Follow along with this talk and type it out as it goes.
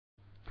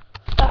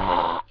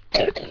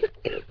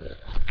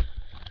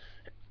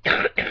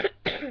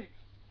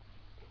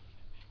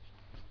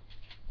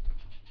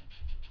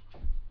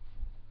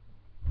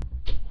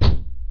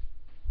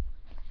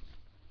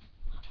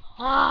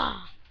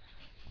Ah!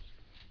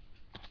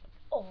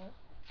 Or,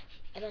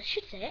 and I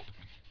should say it,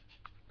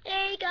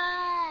 hey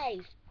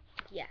guys!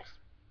 Yes.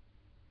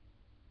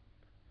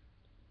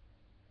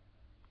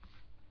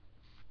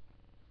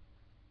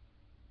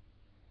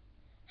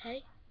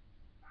 Hey?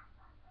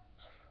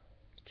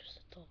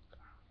 Just a dog.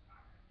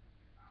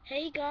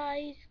 Hey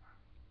guys!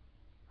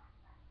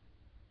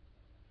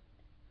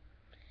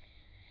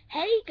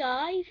 Hey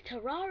guys!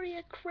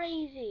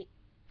 Terrariacrazy!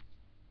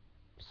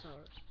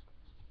 Sorry.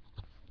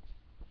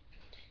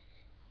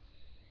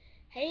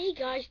 Hey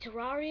guys,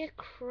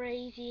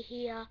 Terrariacrazy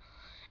here,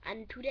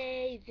 and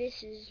today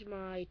this is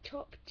my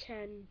top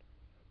 10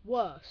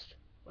 worst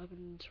weapon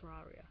in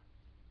Terraria.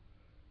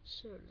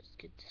 So let's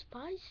get this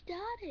party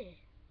started.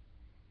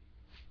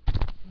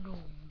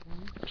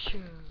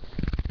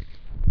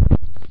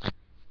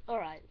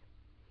 Alright.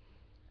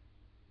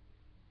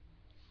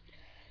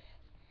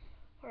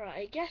 Alright,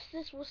 I guess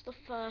this was the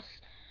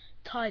first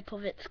type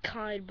of its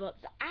kind, but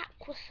the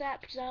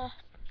Aquaceptor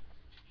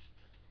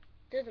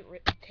doesn't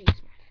really taste my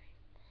favourite.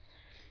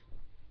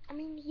 I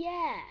mean,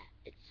 yeah,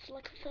 it's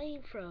like a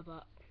flamethrower,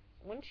 but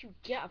once you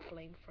get a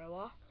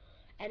flamethrower,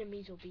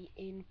 enemies will be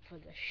in for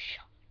the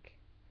shock.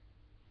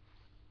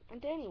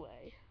 And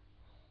anyway,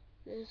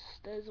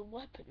 there's a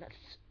weapon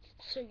that's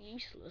so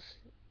useless,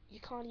 you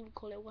can't even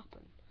call it a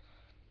weapon.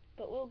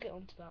 But we'll get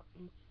onto that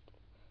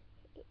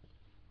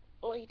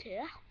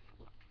later.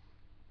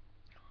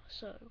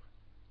 So,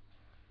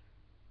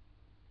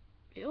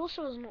 it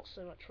also has not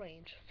so much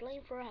range.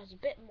 Flamethrower has a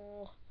bit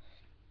more,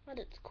 and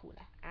it's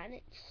cooler, and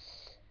it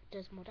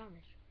does more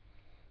damage.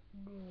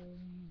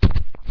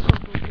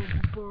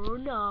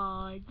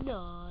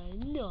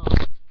 No.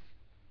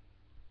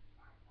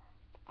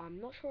 I'm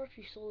not sure if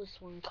you saw this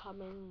one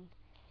coming,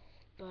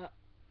 but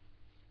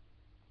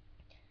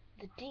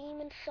the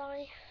demon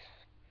scythe,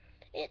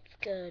 it's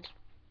good.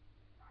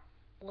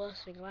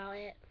 Worst thing about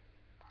it,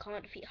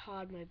 can't defeat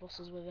hard mode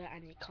bosses with it,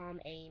 and you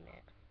can't aim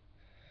it.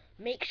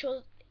 Make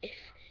sure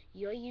if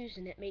you're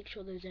using it, make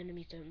sure those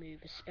enemies don't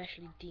move,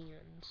 especially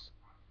demons.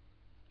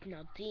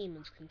 Now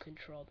demons can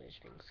control those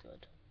things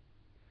good.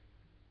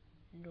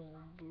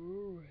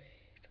 Number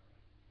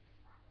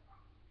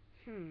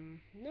 8.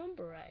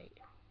 Number 8.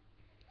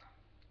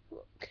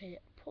 Okay,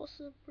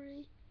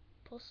 possibly.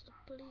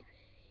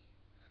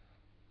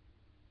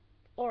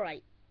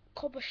 Alright,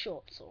 copper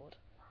short sword.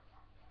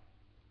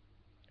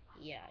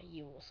 Yeah,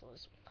 you all saw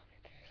this one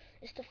coming.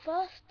 It's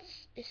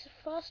the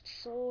first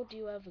sword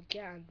you ever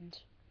get, and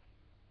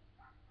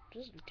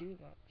doesn't do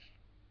much.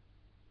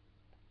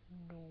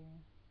 No.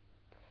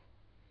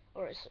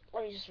 Alright, so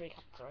let me just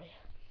recap. Sorry.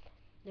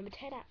 Number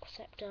 10,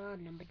 Aquaceptor.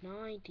 Number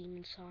 9,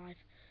 Demon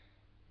Scythe.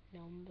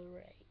 Number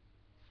 8.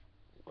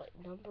 Like,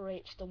 number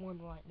 8's the one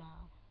right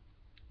now.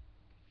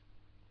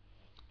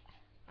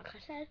 Like I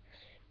said,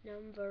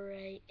 number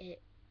 8,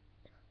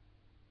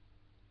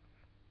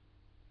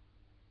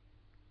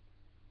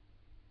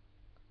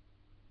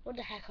 what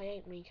the heck, I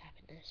ain't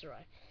recapping this,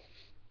 right?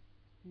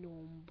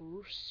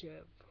 Number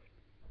 7.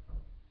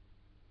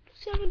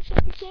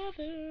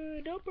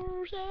 777,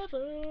 number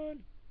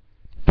 7.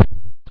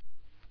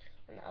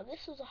 Now,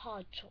 this was a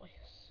hard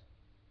choice,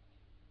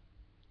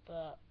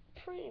 but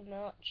pretty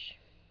much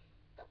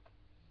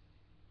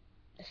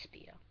a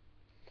spear.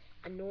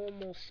 A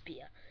normal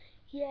spear.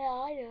 Yeah,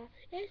 I know.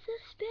 It's a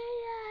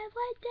spear.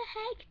 What the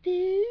heck,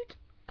 dude?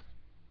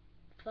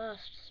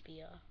 First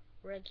spear.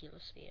 Regular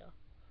spear.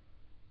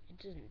 It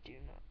doesn't do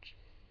much.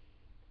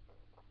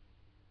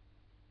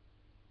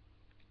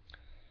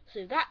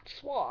 So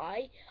that's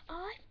why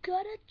I've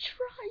got a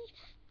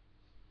trice.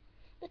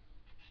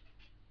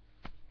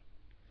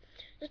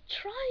 The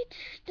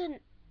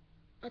trident.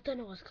 I don't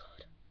know what's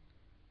called.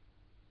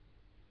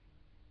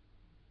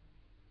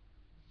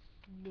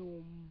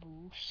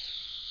 Number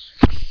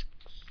 6.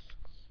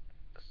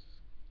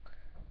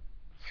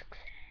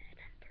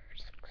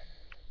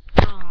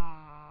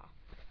 Ah.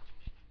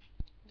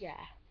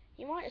 Yeah.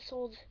 You might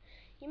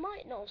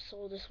not have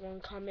saw this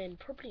one come in.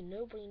 Probably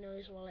nobody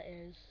knows what it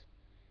is.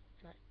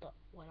 But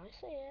when I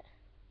say it,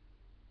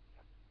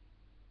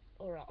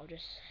 alright, I'll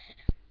just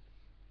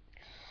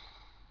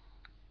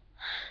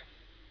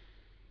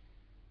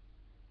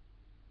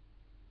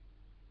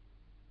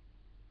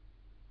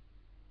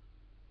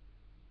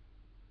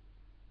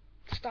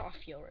Star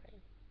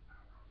Fury.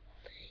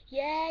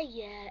 Yeah,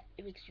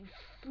 it makes you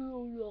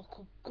feel like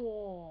a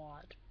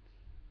god.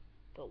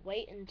 But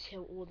wait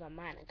until all the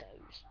mana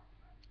goes.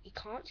 You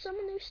can't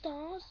summon those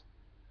stars.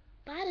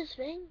 Baddest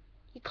thing,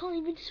 you can't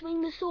even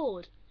swing the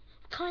sword.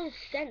 What kind of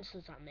sense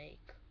does that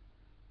make?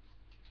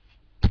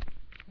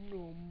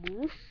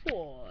 Number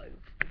 5.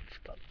 It's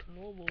back to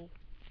normal.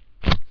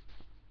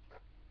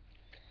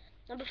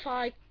 Number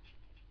 5.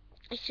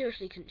 I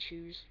seriously couldn't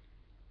choose.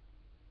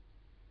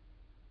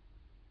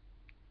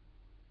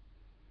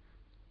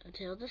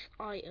 Until this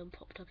item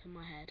popped up in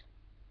my head.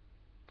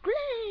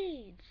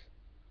 Grenades!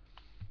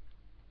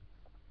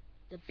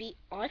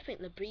 I think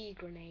the bee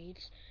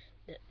grenades,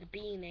 the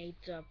bee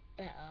nades are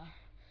better.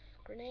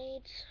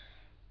 Grenades,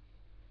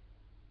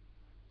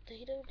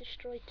 they don't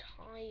destroy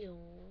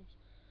tiles.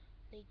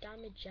 They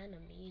damage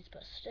enemies,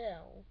 but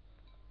still.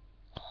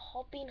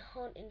 I've been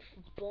hunting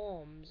for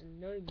bombs and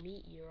no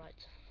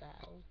meteorites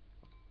fell.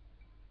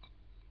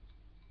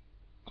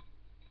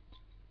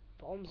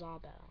 Bombs are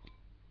better.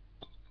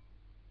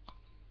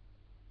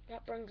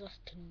 That brings us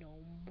to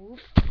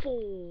number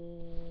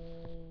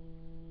 4.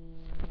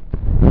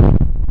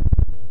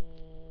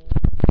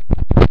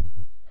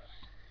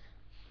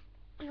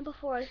 Number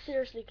 4, I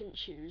seriously couldn't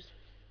choose.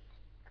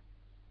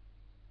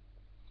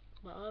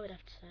 But I would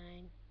have to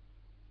say,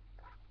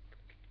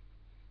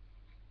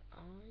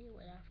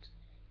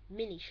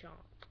 Mini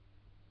Shark.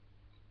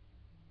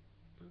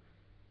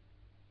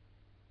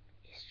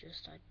 It's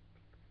just I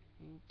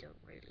don't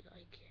really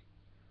like it.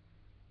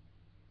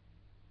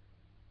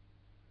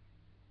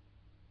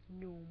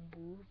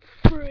 Number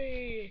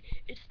 3.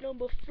 It's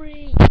number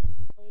 3.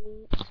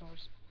 Oh, sorry,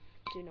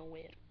 do no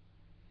weird.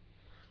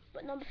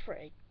 But number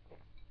 3,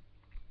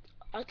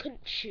 I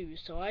couldn't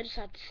choose, so I just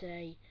had to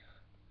say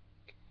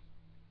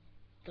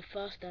the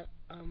first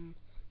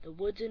the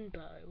wooden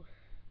bow.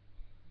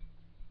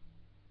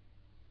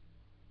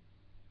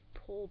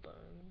 Poor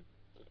bone.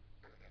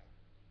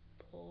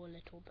 Poor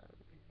little bone.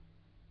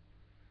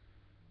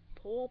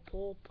 Poor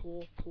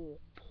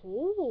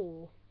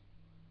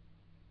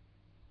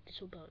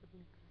little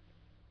bone.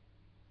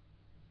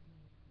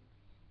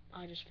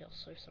 I just feel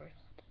so sorry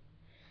for that.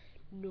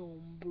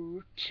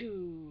 Number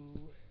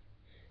 2.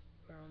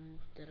 We're on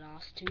the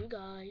last 2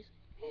 guys.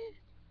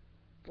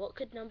 What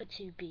could number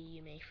 2 be,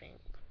 you may think?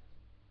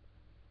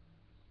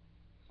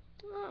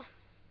 Oh,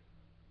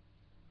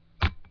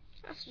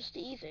 that's just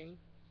easy.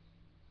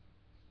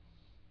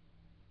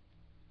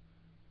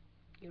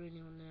 You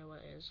really want to know what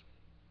it is?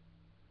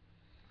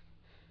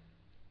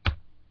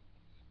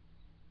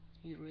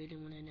 You really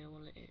want to know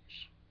what it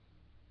is?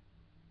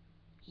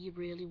 You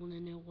really want to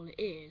know what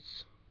it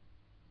is?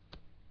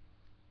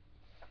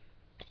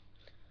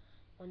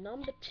 Well,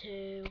 number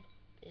 2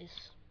 is...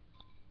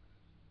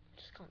 I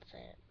just can't say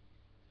it.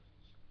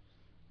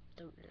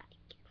 Don't like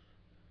it.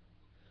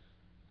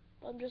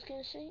 But I'm just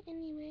gonna say it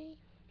anyway.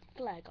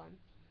 Flagon.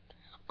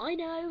 I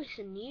know, it's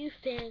a new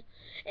thing.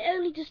 It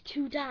only does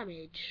 2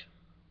 damage.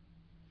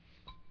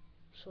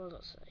 So I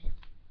gotta say.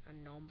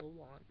 And number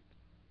 1.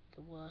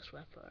 The worst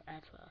weapon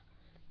ever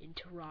in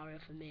Terraria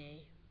for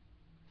me.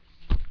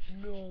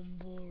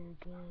 Number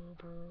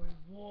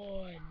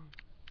 1.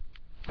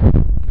 The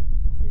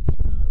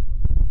dirt rock.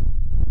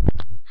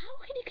 How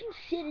can you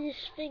consider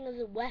this thing as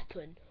a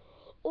weapon?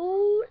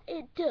 All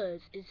it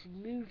does is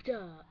move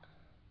dirt.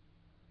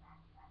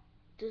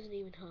 Doesn't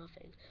even hurt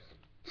things.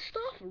 The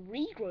stuff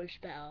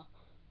regrows better.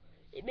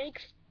 It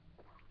makes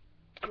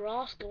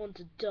grass go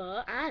onto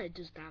dirt and it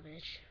does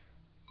damage.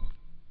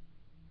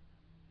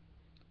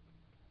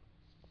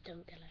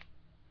 Don't kill it.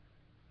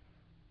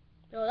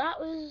 Well, that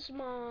was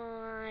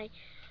my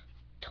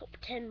top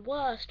 10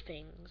 worst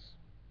things.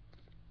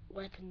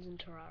 Weapons in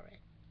Terraria.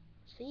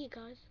 See you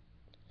guys.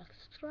 Like,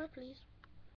 subscribe please.